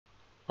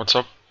What's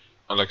up?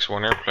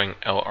 alexy1 here playing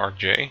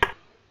LRJ,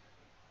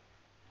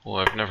 who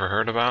I've never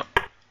heard about.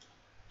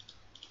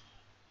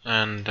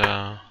 And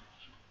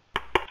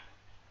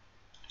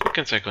we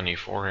can take on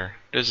e4 here.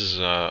 This is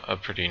a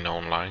pretty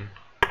known line.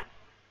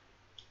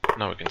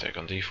 Now we can take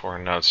on d4,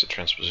 and now it's a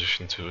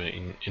transposition to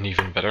an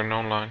even better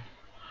known line.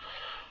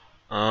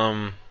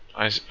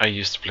 I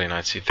used to play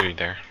knight c3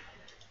 there.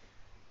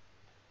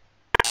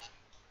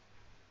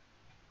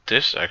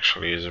 This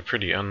actually is a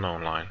pretty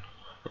unknown line.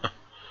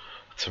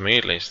 To me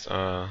at least.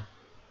 By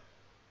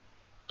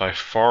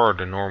far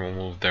the normal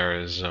move there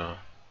is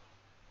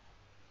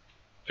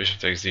bishop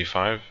takes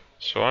d5,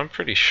 so I'm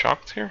pretty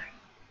shocked here.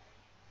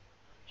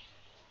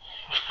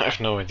 I have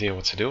no idea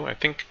what to do. I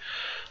think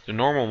the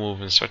normal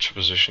move in such a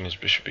position is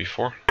bishop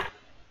e4.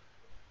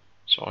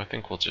 So I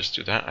think we'll just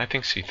do that. I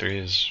think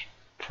c3 is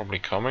probably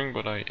coming,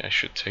 but I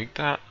should take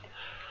that.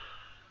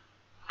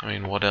 I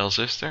mean, what else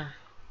is there?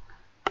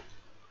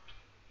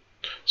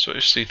 So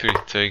if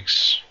c3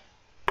 takes,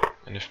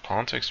 and if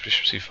pawn takes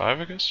bishop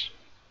c5, I guess?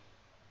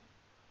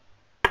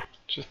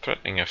 Just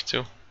threatening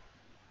f2.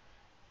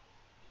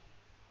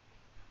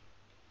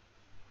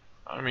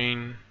 I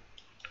mean,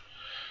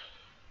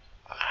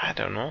 I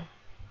don't know.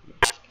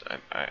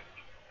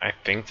 I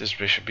think this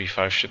bishop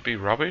b5 should be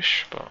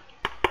rubbish, but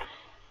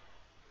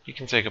you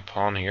can take a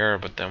pawn here,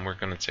 but then we're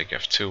gonna take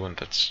f2, and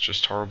that's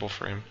just horrible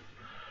for him.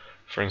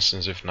 For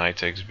instance, if knight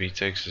takes b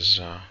takes is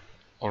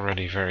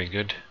already very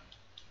good.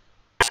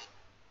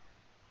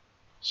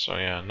 So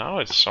yeah, now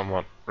it's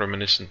somewhat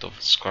reminiscent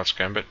of Scott's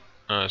Gambit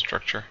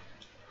structure.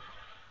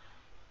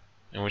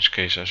 In which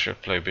case I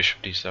should play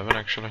bishop d7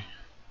 actually.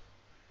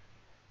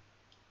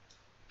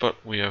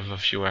 But we have a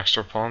few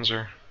extra pawns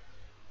here.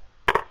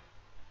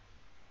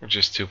 We're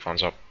just 2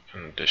 pawns up,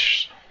 and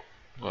this,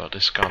 well,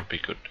 this can't be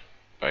good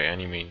by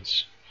any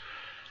means.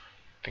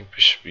 I think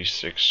bishop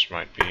e6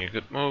 might be a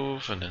good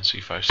move, and then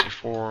c5,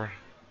 c4,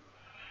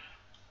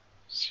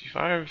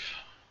 c5.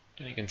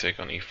 Then you can take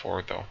on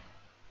e4 though.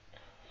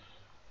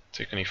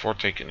 Take on e4,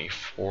 take on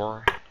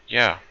e4.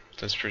 Yeah,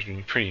 that's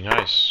pretty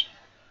nice.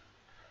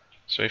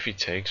 So if he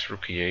takes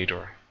rook e8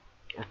 or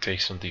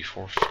takes on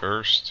d4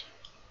 first,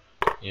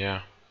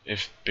 yeah.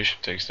 If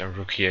bishop takes, then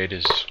rook e8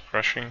 is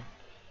crushing.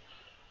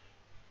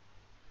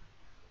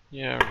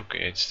 Yeah, rook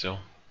e8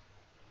 still.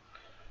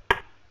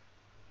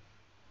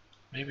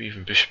 Maybe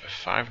even bishop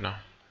f5 now.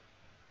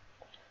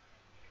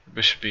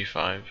 Bishop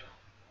b5.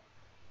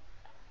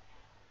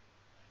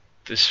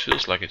 This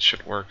feels like it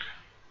should work.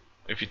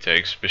 If he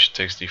takes, bishop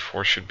takes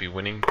d4 should be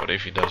winning, but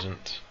if he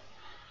doesn't,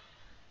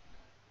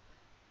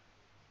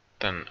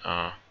 then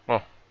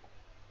well,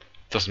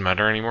 it doesn't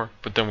matter anymore.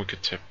 But then we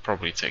could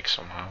probably take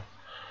somehow,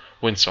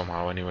 win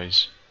somehow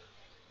anyways.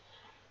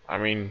 I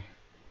mean,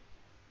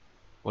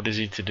 what is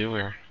he to do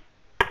here?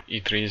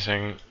 e3 is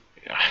hanging.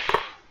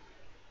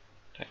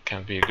 That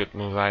can't be a good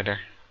move either.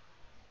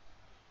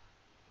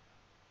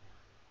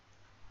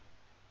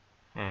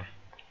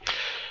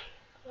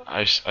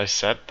 I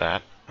said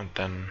that, and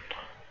then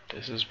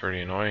this is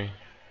pretty annoying.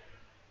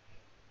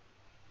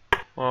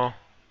 Well,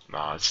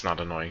 no, it's not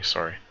annoying.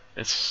 Sorry,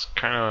 it's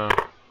kind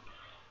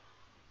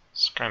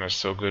of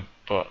still good,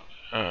 but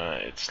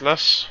it's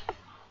less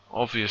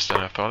obvious than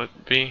I thought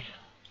it'd be.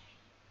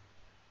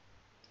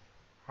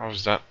 How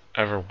is that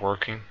ever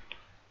working?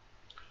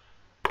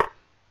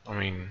 I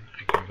mean,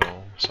 I can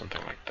go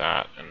something like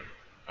that, and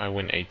I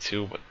win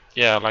a2. But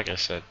yeah, like I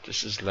said,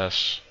 this is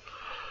less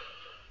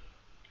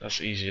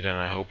easy than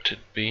I hoped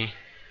it'd be.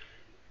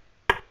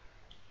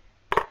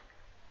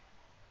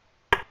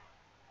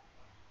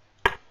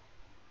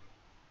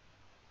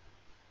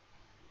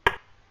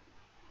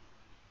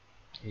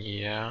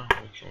 Yeah,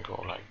 we can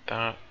go like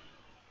that.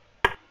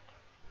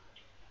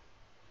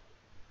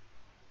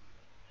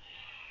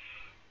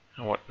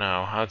 And what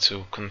now? How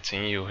to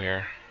continue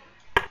here?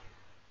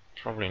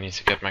 Probably need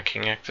to get my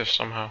king active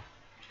somehow.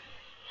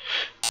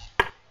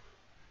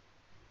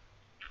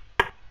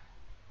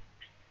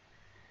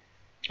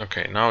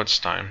 Okay, now it's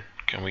time.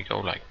 Can we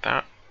go like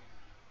that?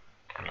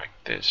 Or like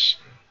this?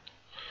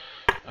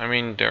 I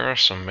mean, there are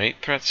some mate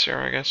threats here,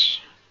 I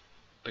guess.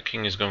 The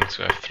king is going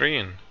to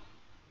f3, and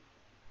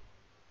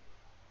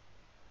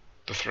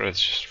the threat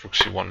is just rook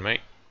c1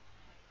 mate.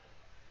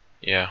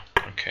 Yeah,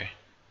 okay.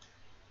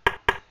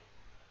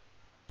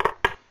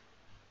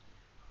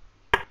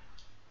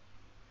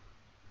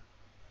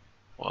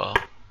 Well,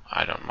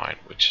 I don't mind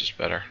which is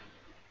better.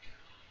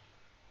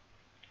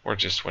 We're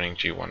just winning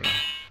g1 now.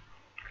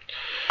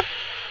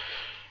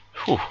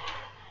 Whew.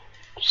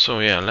 So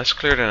yeah, less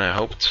clear than I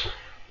hoped,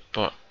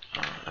 but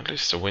at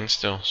least a win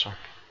still, so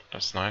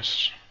that's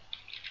nice.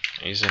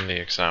 He's in the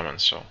examen,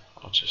 so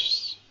I'll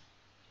just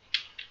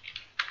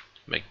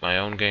make my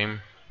own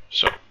game.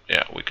 So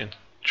yeah, we can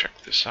check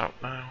this out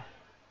now.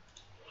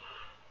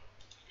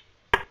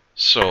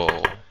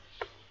 So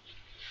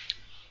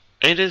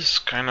it is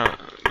kind of,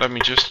 let me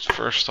just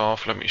first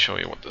off, let me show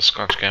you what the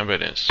Scotch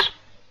Gambit is.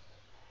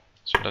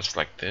 So that's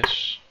like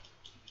this.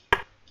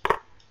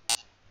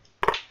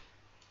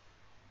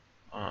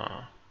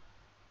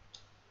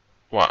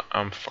 What?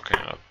 I'm fucking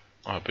up.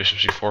 Bishop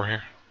c4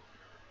 here.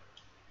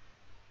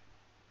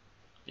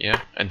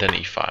 Yeah, and then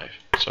e5.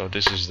 So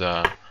this is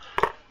the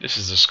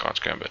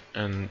Scotch Gambit,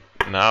 and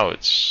now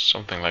it's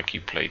something like he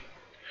played.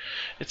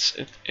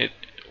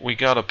 We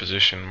got a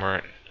position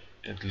where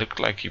it looked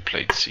like he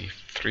played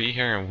c3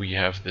 here, and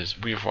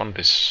we've won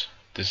this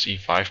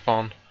e5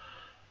 pawn.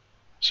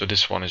 So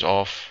this one is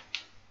off,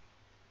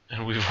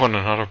 and we've won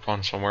another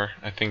pawn somewhere,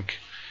 I think.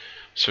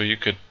 So you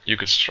could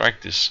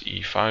strike this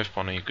e5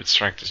 pawn, and you could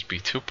strike this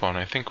b2 pawn.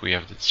 I think we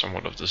have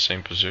somewhat of the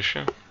same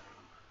position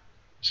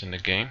as in the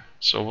game.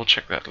 So we'll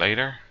check that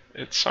later.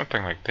 It's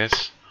something like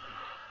this.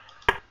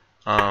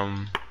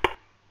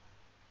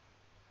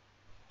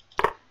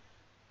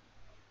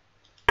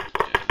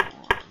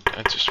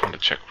 I just want to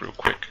check real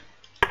quick.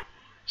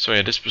 So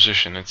yeah, this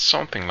position, it's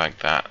something like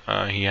that.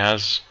 He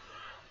has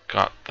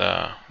got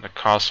the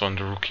castle and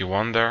the rook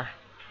e1 there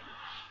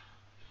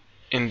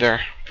in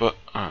there, but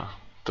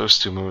those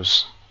two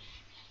moves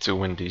to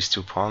win these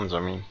two pawns, I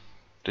mean,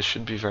 this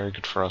should be very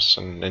good for us,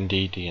 and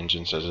indeed the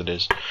engine says it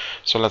is.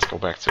 So let's go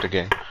back to the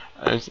game.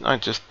 I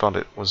just thought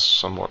it was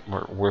somewhat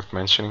more worth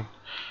mentioning.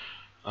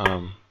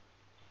 The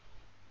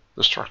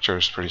structure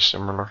is pretty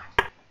similar.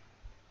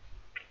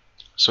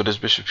 So this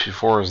bishop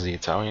c4 is the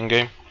Italian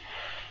game,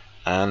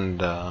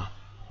 and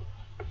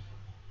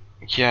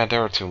yeah,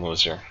 there are two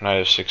moves here,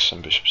 knight f6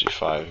 and bishop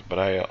c5, but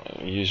I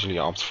usually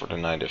opt for the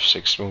knight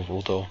f6 move,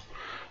 although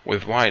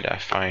with white I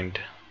find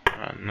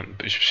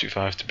bishop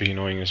c5 to be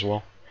annoying as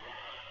well.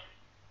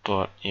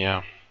 But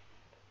yeah,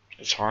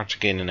 it's hard to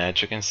gain an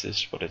edge against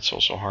this, but it's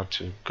also hard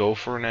to go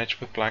for an edge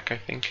with black, I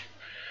think.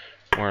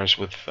 Whereas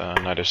with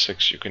knight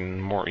f6 you can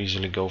more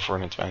easily go for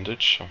an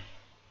advantage. So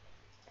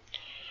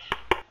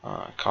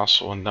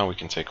castle, and now we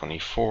can take on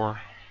e4.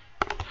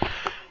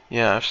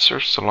 Yeah, I've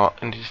searched a lot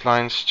in these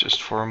lines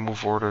just for a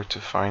move order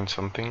to find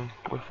something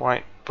with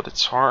white, but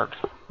it's hard.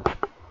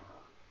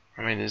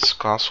 I mean, this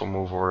castle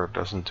move order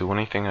doesn't do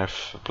anything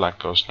if black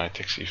goes knight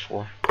takes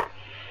e4.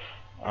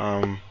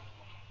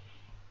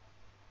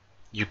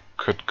 You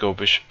could go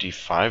bishop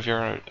d5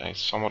 here, I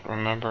somewhat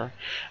remember.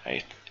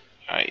 I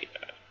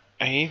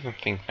even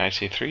think knight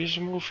c3 is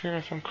a move here,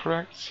 if I'm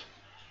correct.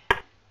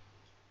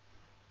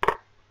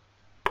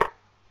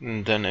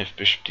 And then if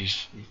bishop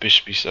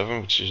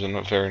b7, which is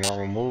a very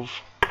normal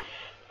move,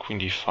 queen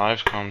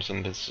d5 comes,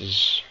 and this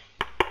is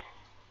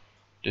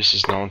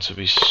known to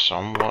be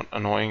somewhat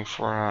annoying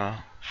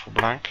for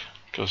black,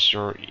 because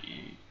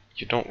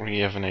you don't really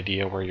have an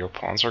idea where your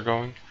pawns are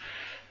going.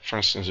 For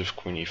instance, if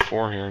queen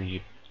e4 here,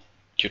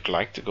 you'd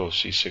like to go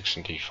c6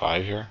 and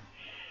d5 here,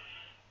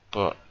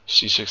 but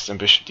c6 and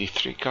bishop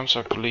d3 comes,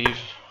 I believe.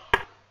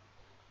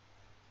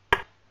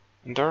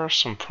 And there are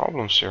some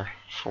problems here.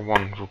 For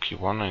one, rook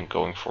e1 and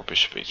going for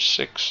bishop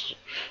h6,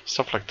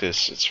 stuff like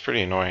this. It's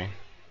pretty annoying.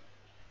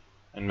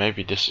 And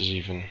maybe this is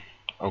even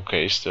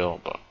okay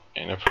still, but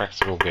in a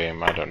practical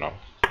game, I don't know.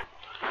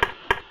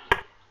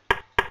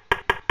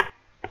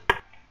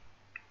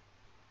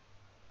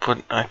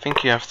 But I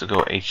think you have to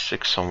go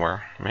h6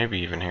 somewhere, maybe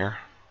even here.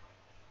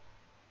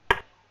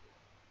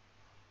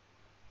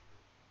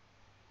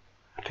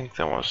 I think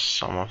that was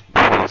one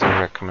of the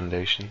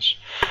recommendations.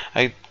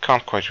 I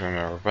can't quite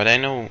remember, but I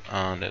know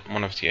that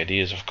one of the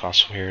ideas of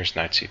castle here is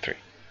knight c3.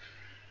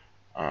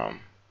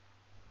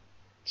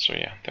 So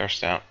yeah, there's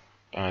that.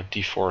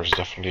 d4 is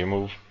definitely a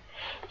move,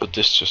 but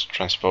this just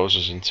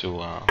transposes into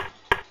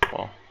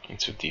well,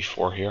 into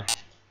d4 here.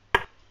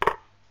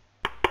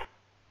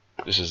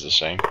 This is the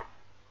same,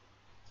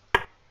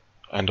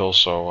 and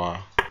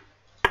also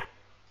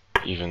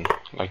even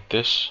like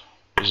this.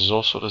 This is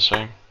also the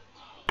same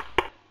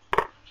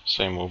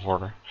move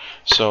order.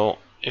 So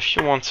if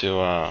you want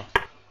to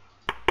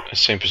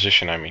same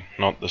position, I mean,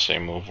 not the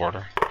same move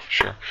order for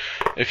sure.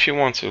 If you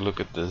want to look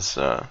at this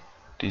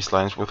these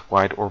lines with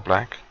white or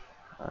black,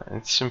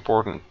 it's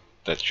important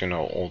that you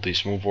know all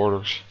these move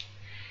orders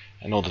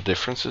and all the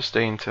differences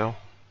they entail.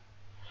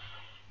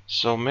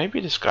 So maybe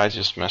this guy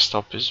just messed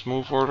up his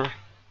move order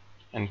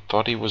and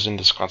thought he was in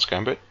the Scots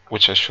Gambit,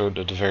 which I showed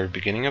at the very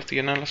beginning of the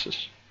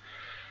analysis.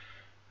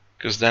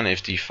 Because then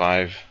if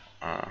d5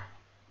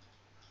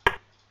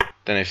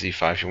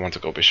 you want to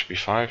go bishop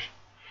e5,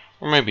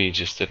 or maybe he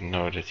just didn't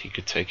know that he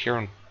could take here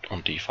on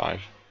d5.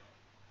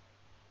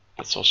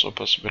 That's also a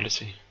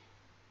possibility.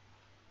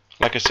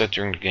 Like I said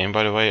during the game,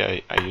 by the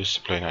way, I used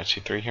to play knight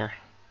c3 here,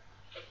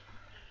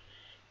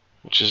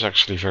 which is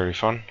actually very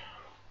fun.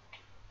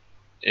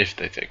 If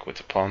they take with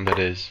the pawn, that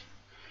is.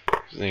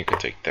 Then you can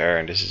take there,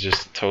 and this is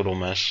just a total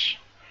mess.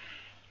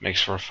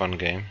 Makes for a fun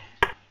game.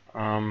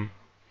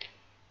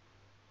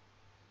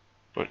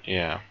 But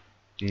yeah,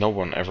 no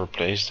one ever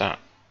plays that,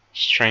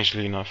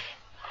 strangely enough.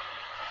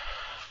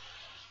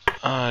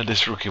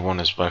 This rook e1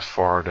 is by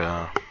far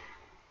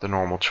the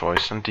normal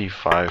choice, and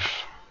d5.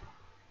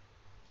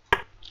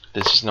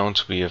 This is known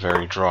to be a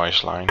very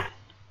drawish line.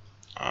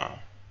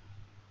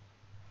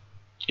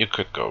 You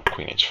could go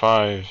queen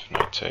h5,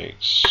 knight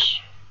takes,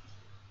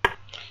 and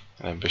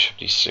then bishop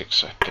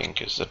d6 I think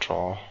is the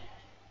draw.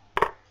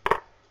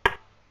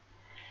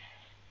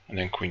 And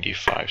then queen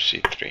d5,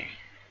 c3.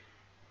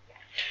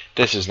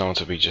 This is known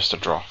to be just a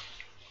draw.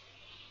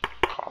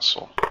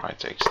 castle, knight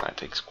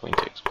takes, queen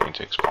takes,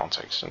 pawn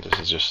takes, and this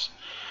is just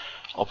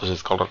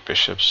opposite colored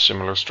bishops,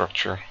 similar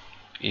structure,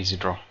 easy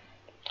draw.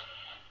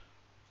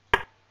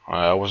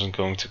 I wasn't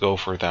going to go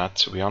for that,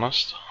 to be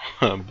honest,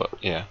 but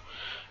yeah,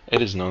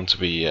 it is known to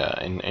be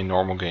in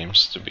normal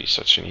games to be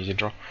such an easy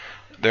draw.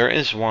 There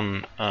is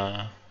one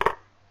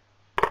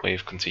way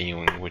of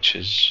continuing, which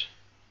is,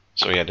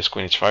 so yeah, this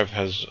queen h5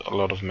 has a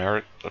lot of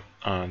merit, but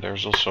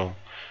there's also,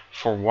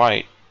 for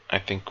white, I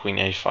think queen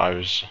a5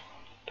 is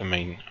the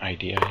main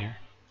idea here.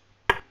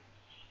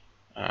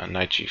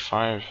 Knight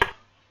g5,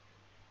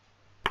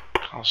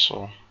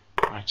 castle,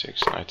 knight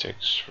takes,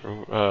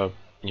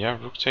 yeah,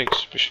 rook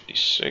takes, bishop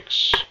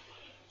d6,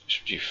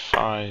 bishop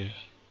g5,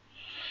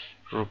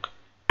 rook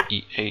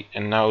e8,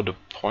 and now the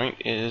point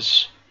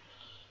is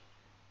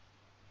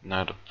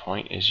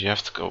you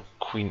have to go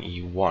queen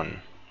e1,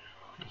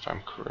 if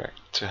I'm correct,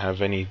 to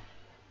have any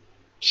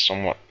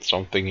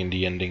something in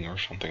the ending or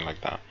something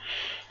like that.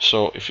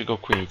 So if you go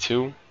queen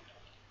e2,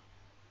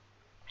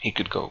 he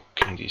could go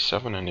king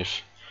d7, and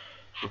if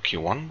rook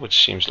e1,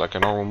 which seems like a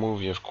normal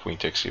move, you have queen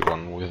takes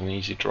e1 with an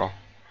easy draw,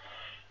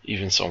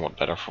 even somewhat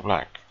better for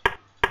black.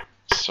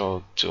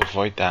 So to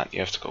avoid that,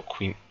 you have to go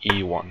queen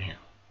e1 here.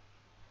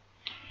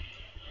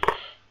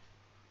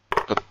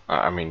 But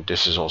I mean,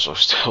 this is also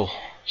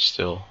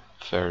still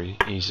very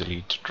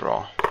easily to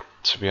draw.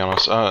 To be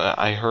honest,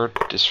 I heard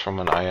this from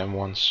an IM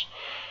once,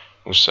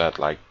 who said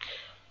like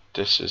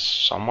this is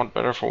somewhat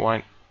better for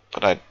white,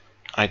 but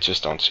I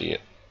just don't see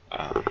it.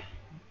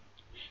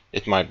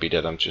 It might be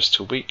that I'm just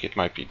too weak. It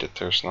might be that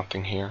there's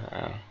nothing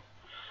here.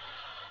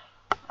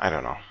 I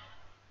don't know.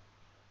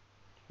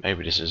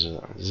 Maybe this is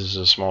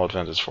a small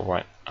advantage for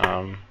white.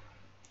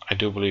 I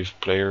do believe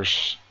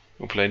players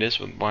who play this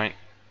with white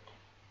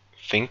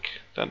think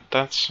that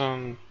that's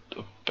a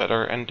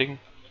better ending.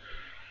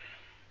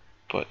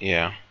 But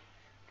yeah,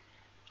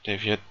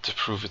 they've yet to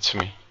prove it to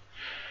me.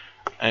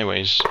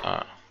 Anyways,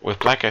 with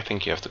black, I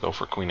think you have to go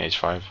for queen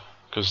h5,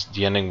 because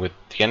the ending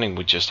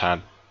we just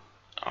had,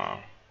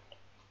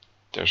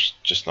 there's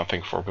just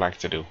nothing for black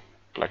to do.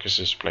 Black is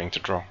just playing to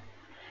draw.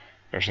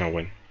 There's no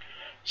win.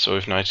 So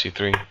if knight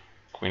c3,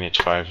 queen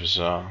h5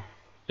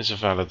 is a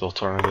valid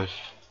alternative.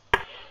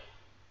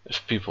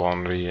 If people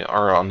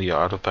are on the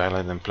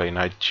autopilot and play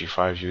knight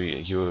g5,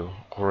 you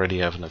already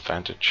have an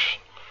advantage.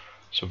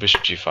 So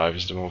bishop g5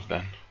 is the move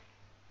then.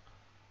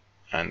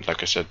 And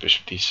like I said,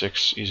 bishop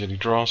d6 easily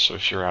draws, so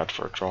if you're out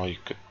for a draw, you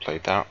could play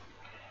that.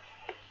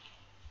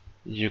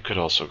 You could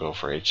also go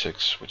for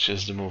h6, which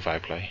is the move I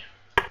play.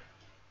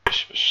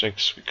 Bishop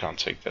f6, we can't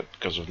take that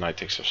because of knight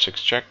takes f6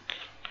 check.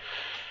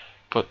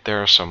 But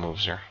there are some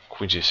moves here.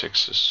 Queen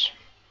g6 is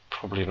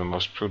probably the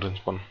most prudent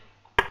one.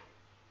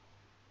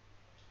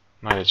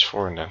 Knight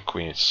h4 and then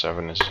queen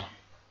h7 is...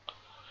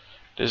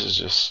 This is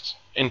just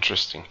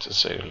interesting, to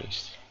say the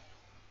least.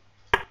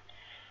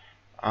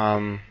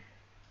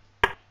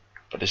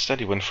 But instead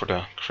he went for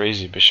the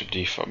crazy bishop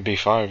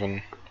b5,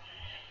 and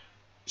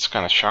it's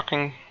kind of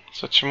shocking,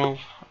 such a move.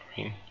 I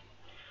mean,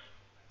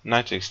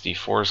 knight takes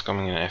d4 is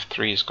coming, and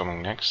f3 is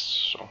coming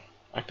next, so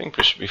I think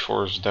bishop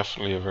b4 is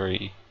definitely a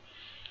very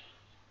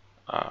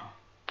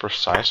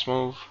precise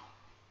move,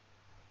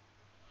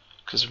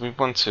 because we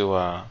want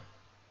to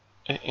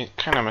it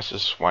kind of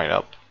messes white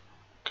up,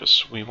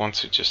 because we want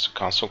to just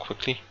cancel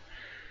quickly,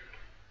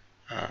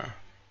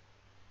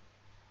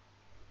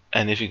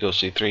 and if he goes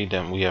c3,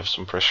 then we have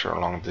some pressure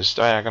along this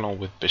diagonal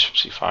with bishop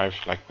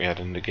c5 like we had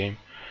in the game.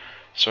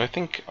 So I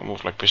think a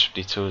move like bishop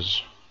d2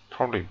 is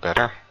probably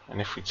better,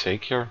 and if we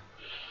take here,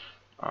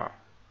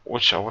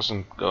 which I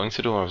wasn't going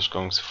to do, I was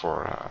going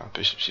for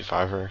bishop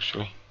c5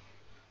 actually,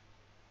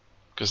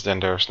 because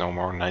then there's no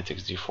more knight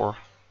takes d4.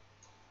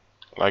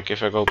 Like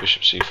if I go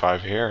bishop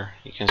c5 here,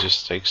 he can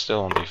just take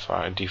still on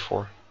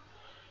d4.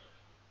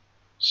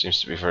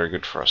 Seems to be very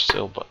good for us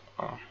still, but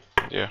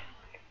yeah.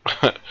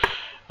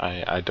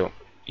 I don't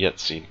yet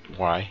see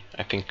why.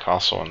 I think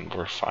castle and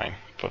we're fine,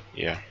 but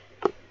yeah,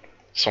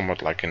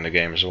 somewhat like in the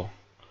game as well,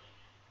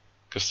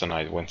 because the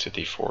knight went to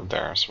d4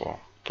 there as well.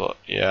 But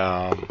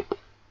yeah,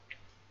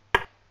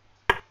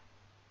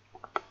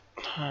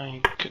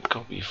 I could go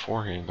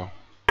b4 here though.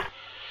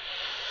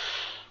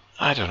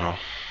 I don't know.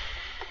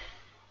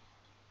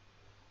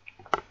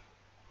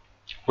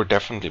 We're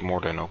definitely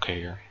more than okay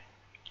here,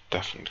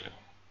 definitely.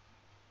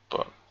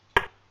 But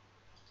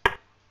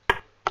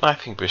I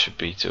think bishop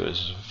b2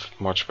 is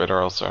a much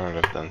better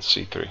alternative than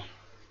c3,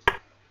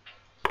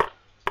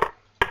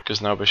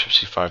 because now bishop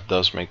c5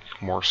 does make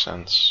more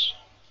sense.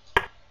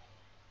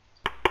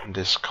 And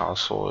this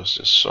castle is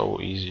just so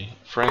easy.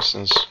 For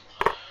instance,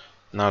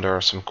 now there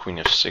are some queen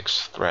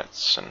f6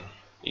 threats, and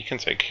you can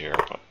take here,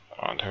 but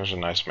there's a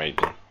nice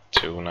maiden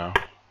too now.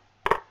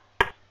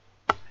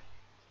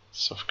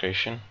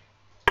 Suffocation.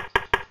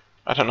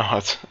 I don't know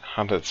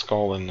how that's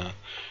called in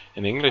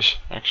English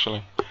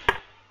actually.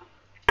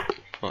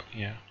 But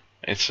yeah,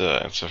 it's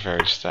a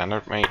very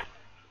standard mate.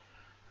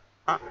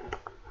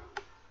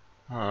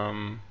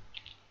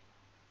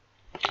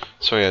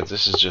 So yeah,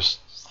 this is just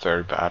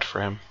very bad for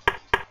him.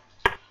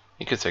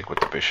 He could take with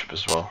the bishop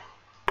as well.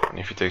 And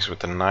if he takes with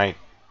the knight,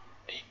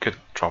 he could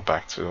drop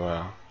back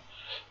to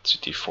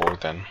d4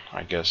 then,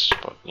 I guess.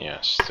 But yeah,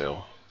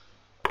 still,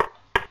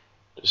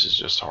 this is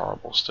just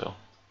horrible still.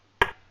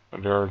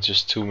 There are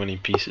just too many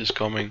pieces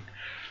coming,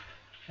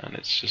 and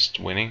it's just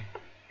winning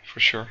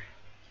for sure.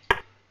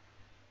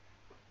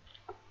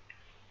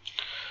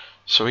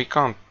 So he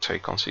can't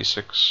take on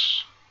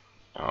c6.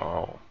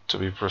 Oh, to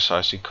be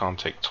precise, he can't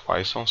take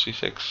twice on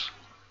c6.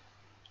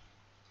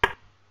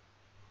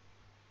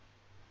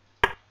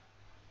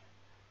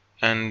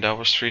 And I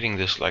was treating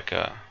this like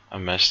a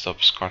messed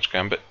up Scotch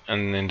Gambit,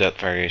 and in that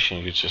variation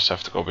you just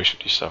have to go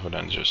bishop d7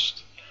 and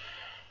just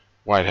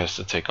white has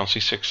to take on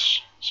c6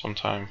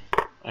 sometime,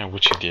 and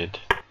which he did.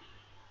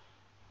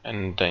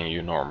 And then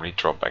you normally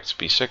drop back to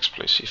b6,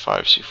 play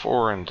c5,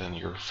 c4, and then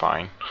you're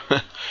fine.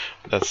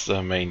 That's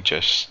the main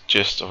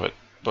gist of it.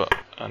 But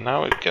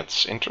now it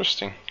gets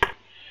interesting.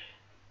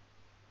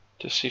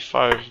 The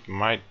c5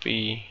 might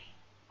be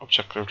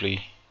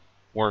objectively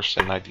worse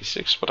than knight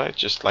d6, but I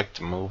just like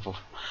the move.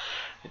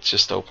 It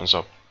just opens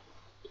up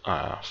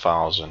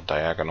files and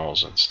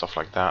diagonals and stuff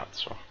like that.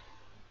 So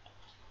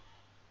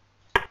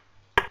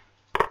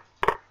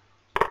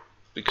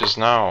because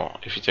now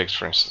if he takes,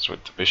 for instance,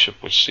 with the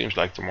bishop, which seems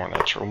like the more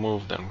natural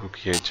move, then rook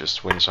e8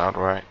 just wins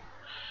outright,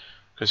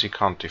 because he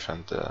can't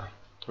defend the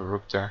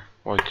rook there.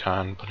 Well, he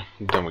can, but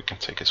then we can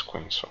take his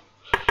queen. So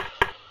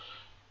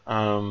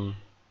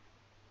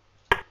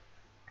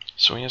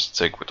he has to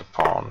take with the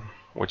pawn,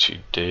 which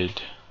he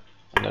did,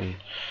 and then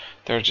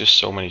there are just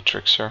so many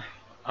tricks here,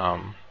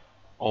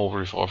 all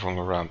revolving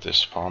around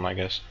this pawn, I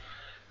guess.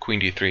 Queen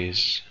d3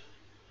 is,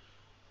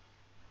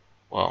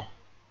 well,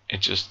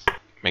 it just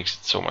makes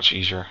it so much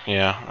easier.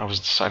 Yeah, I was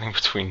deciding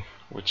between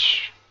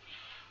which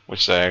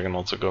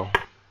diagonal to go,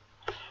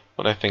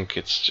 but I think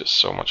it's just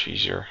so much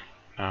easier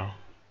now.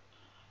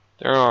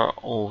 There are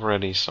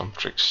already some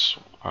tricks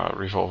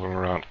revolving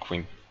around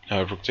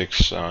rook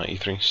takes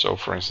e3. So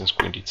for instance,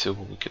 queen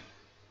d2, we could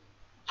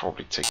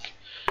probably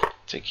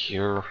take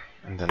here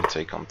and then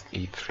take on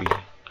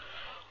e3,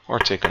 or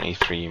take on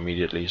e3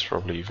 immediately is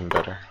probably even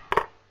better.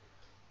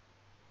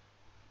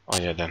 Oh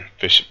yeah, then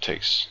bishop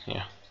takes,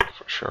 yeah,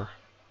 for sure.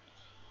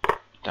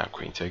 Now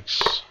queen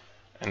takes,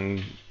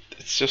 and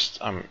it's just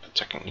I'm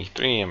attacking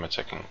e3, I'm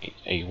attacking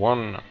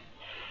a1, I'm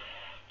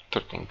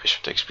threatening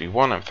bishop takes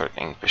b1, I'm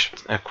threatening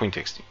queen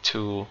takes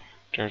d2.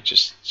 There are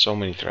just so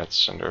many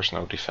threats, and there's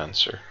no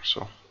defense here.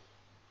 So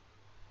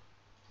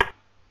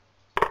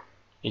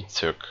he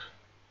took,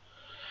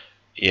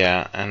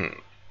 yeah, and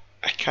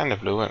I kind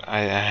of blew it. I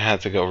had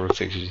to go rook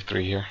takes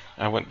d3 here.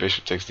 I went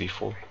bishop takes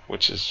d4,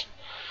 which is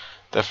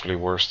definitely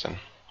worse than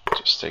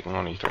just taking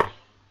on e3.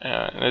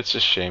 And it's a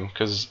shame,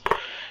 because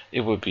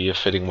it would be a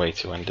fitting way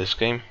to end this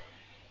game.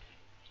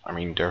 I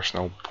mean, there's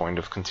no point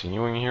of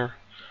continuing here.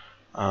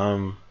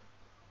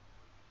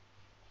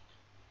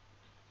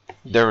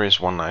 There is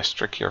one nice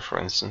trick here, for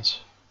instance.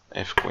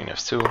 If queen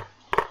f2,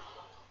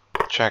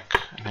 check,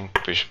 and then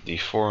bishop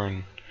d4,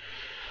 and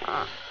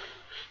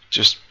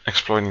just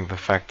exploiting the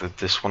fact that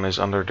this one is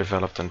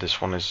underdeveloped and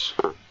this one is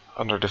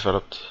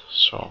underdeveloped.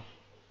 So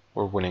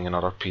we're winning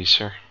another piece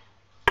here.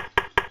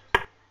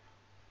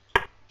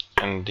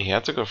 And he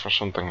had to go for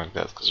something like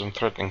that, because I'm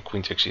threatening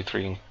queen takes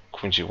e3 and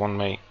queen g1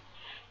 mate.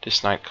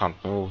 This knight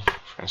can't move,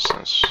 for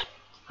instance.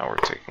 Now we're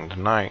taking the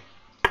knight.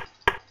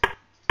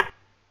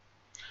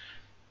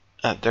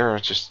 There are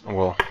just,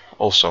 well,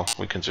 also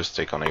we can just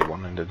take on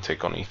a1 and then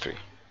take on e3.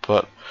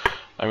 But,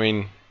 I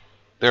mean,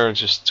 there are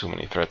just too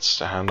many threats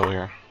to handle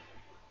here.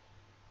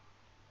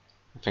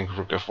 I think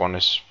rook f1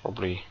 is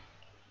probably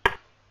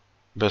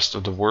best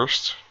of the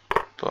worst,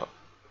 but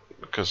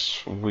because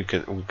we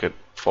could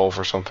fall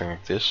for something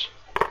like this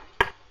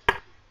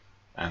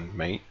and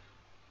mate.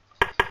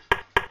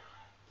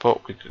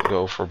 But we could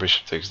go for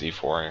bishop takes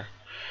d4 here.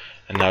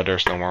 And now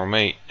there's no more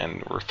mate,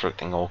 and we're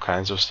threatening all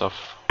kinds of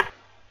stuff.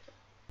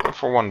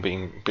 For one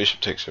being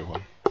bishop takes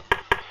a1.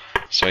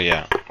 So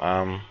yeah,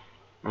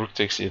 rook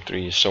takes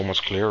e3 is so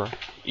much clearer.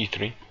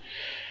 e3.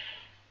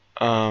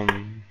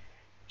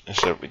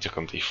 Instead we took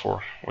on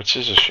d4, which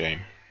is a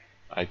shame.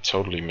 I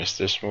totally missed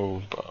this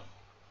move, but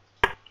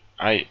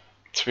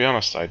to be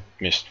honest, I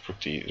missed rook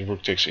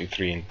takes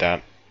e3 in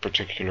that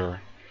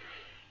particular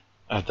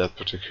at that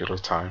particular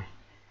time.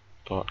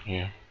 But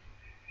yeah,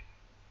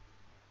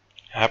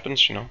 it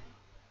happens, you know.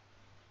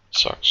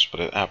 Sucks, but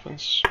it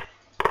happens.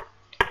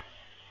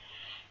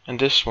 And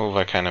this move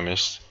I kinda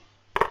missed.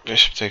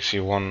 Bishop takes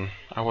e1.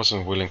 I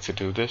wasn't willing to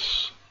do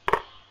this.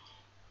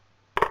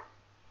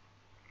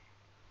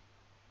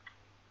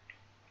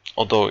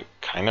 Although it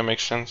kinda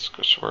makes sense,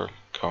 because we're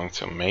going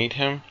to mate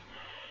him.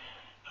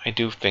 I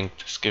do think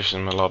this gives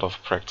him a lot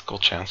of practical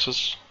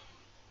chances.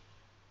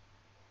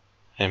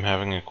 Him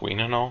having a queen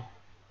and all.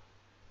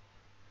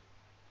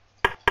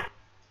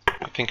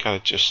 I think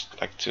I'd just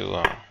like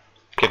to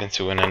get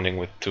into an ending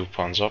with 2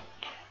 pawns up.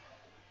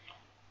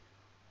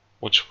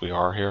 Which we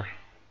are here.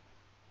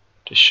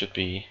 This should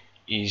be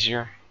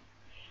easier.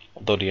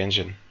 Although the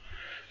engine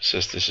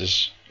says this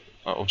is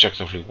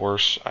objectively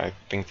worse, I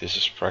think this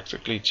is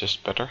practically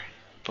just better.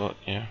 But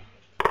yeah.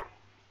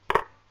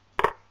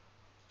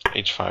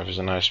 h5 is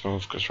a nice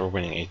move because we're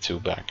winning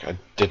a2 back. I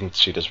didn't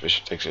see this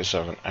bishop takes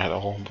a7 at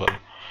all, but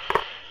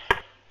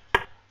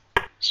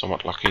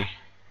somewhat lucky.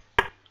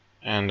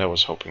 And I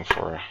was hoping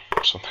for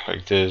something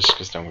like this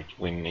because then we'd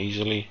win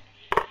easily.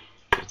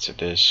 It's a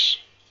this,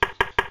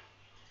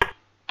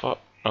 but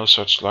no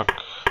such luck.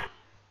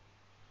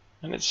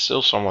 And it's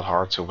still somewhat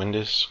hard to win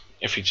this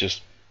if he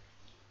just,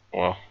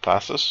 well,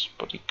 passes,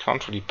 but he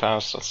can't really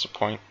pass, that's the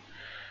point.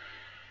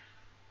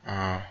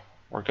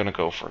 We're gonna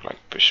go for like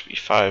bishop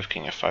e5,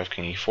 king f5,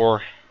 king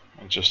e4,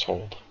 and just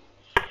hold.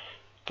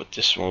 But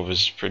this move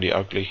is pretty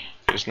ugly,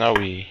 because now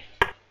we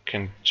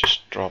can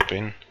just drop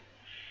in,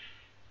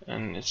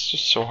 and it's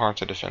just so hard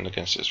to defend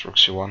against this rook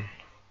c1.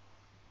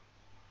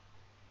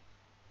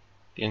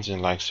 The Indian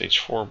likes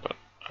h4, but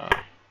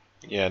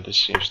yeah, this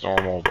seems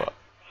normal, but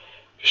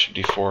bishop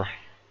d4,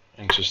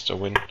 and just a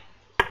win.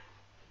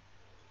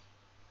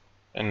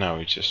 And now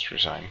we just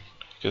resign,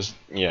 because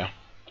yeah,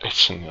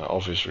 it's an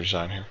obvious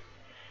resign here.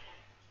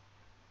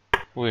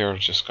 We are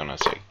just gonna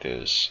take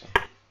this,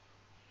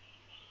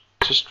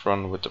 just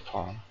run with the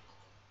pawn.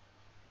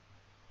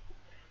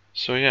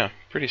 So yeah,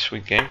 pretty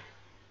sweet game.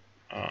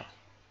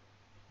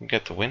 We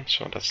get the win,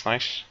 so that's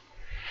nice.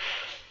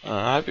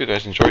 I hope you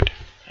guys enjoyed,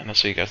 and I'll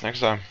see you guys next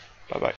time. Bye bye.